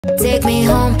Take me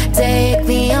home, take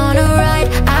me on a ride.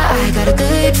 I got a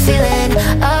good feeling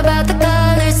about the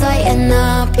colors lighting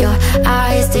up your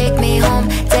eyes. Take me home,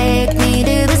 take me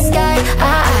to the sky.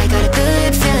 I got a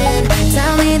good feeling.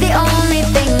 Tell me the only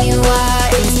thing you are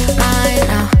is mine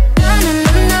now. Na na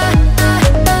na na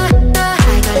na na.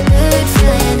 I got a good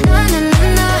feeling. Na na na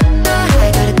na na.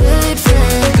 I got a good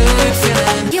feeling. Good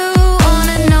feeling. You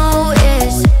wanna know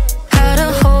is how to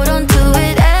hold on to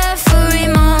it every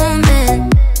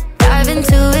moment. Dive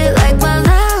into it like my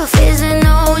love is an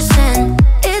ocean.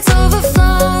 It's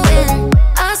overflowing.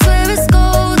 I swear it's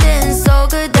golden. So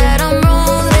good that I'm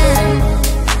rolling.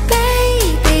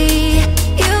 Baby,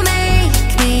 you make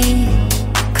me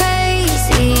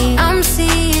crazy. I'm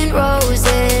seeing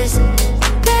roses.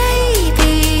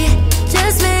 Baby,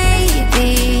 just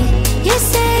maybe you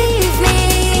save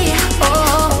me.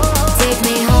 Oh, take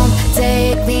me home,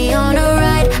 take me on a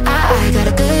ride. I got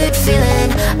a good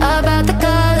feeling about the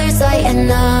colors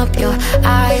lighting up your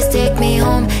eyes. Take me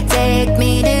home, take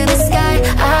me to the sky.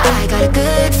 I got a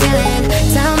good feeling.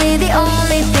 Tell me the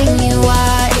only thing you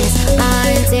are is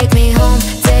mine. Take me home,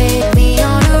 take me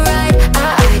on a ride.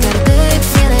 I got a good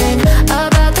feeling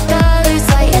about the colors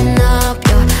lighting up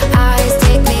your eyes.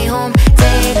 Take me home,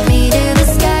 take me to the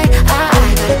sky.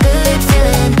 I got a good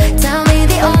feeling. Tell me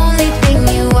the only thing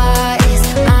you are is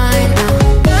mine now.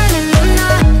 Na na na na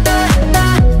na na.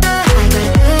 I got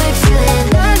a good feeling.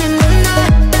 Na na na na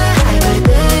na. I got a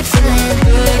good feeling.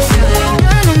 Good feeling.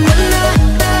 Na na na na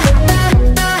na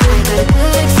na. I got a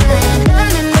good feeling. Na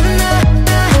na na na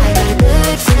na. I got a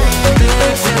good feeling.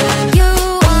 Good feeling. You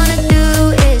wanna do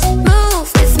is move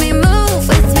with me, move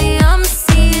with me. I'm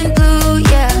seeing blue,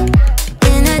 yeah.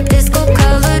 In a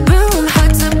disco-colored room,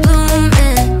 hearts are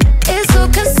blooming. It's so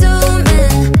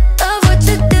consuming. Love what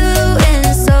you're doing,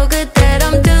 so good that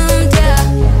I'm doomed, yeah.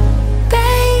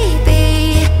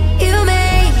 Baby, you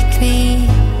make me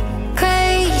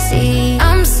crazy.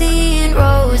 I'm seeing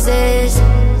roses.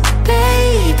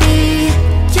 Baby,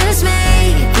 just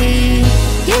maybe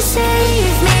you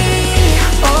save me.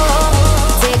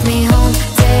 Oh, take me home,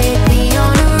 take me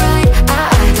on a ride. I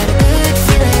got a good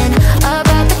feeling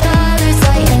about the colors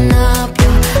lighting up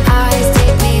your eyes.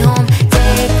 Take me home,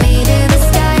 take me to the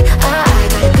sky. I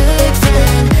got a good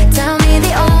feeling. Tell me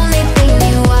the only thing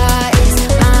you are is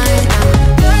mine now.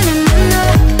 Na na na na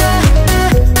na na.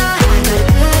 I got a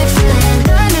good feeling.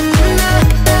 Na na na na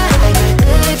na. I got a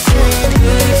good feeling.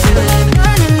 Good feeling. Na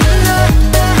na na na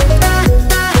na na.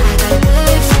 I got a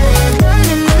good feeling. Na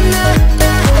na na na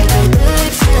na. I got a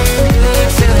good feeling. Good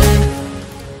feeling.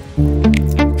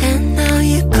 And now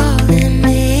you're calling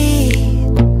me,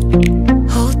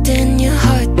 holding your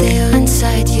heart there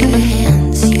inside your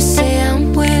hands. You say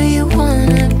I'm where you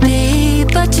wanna be,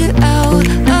 but you're out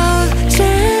of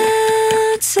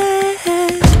chances.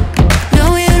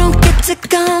 No, you don't get to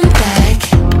come back.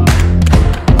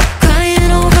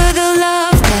 Crying over the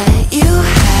love that you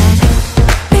had.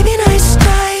 Maybe next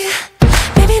try,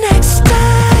 maybe next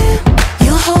time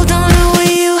you'll hold on to what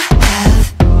you have.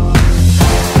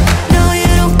 No, you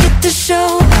don't get to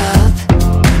show up,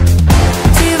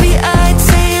 teary-eyed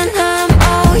saying I'm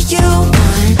all you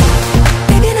want.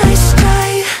 Maybe next try,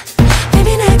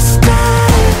 maybe next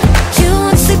time you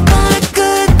won't sleep on a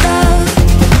good love.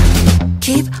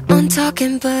 Keep on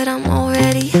talking, but I'm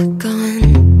already gone.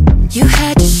 You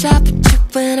had your shot, but you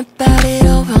went about it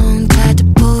all wrong. Tried to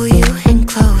pull you in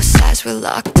close, eyes were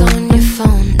locked on your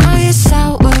phone. Now you're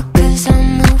sour, cause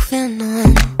I'm moving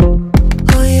on.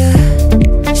 Oh,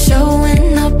 you're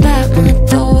showing up at my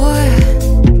door,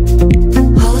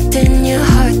 holding your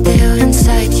heart there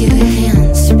inside your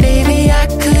hands. Baby, I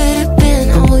could have been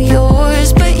all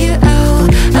yours, but you're out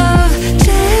of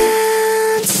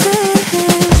chances.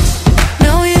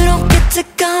 No, you don't get to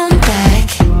come back.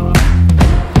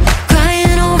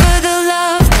 Crying over the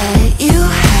love that you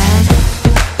had.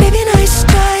 Maybe next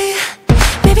try,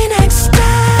 maybe next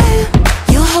time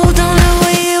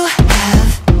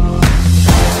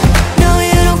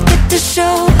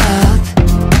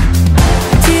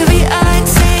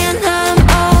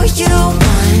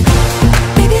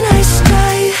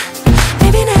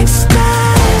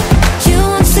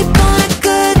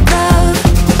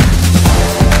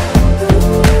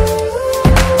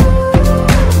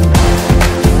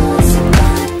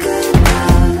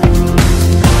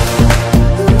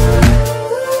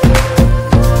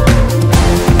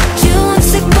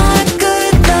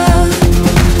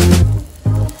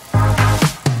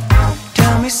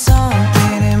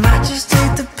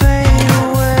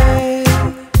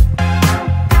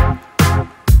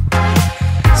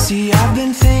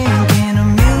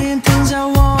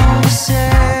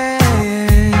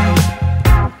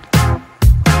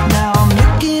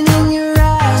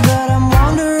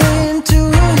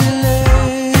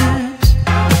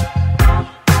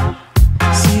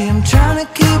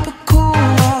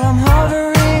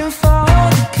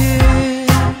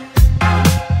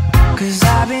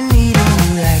eating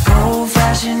you like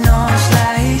old-fashioned orange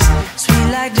slice, sweet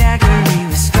like Jackie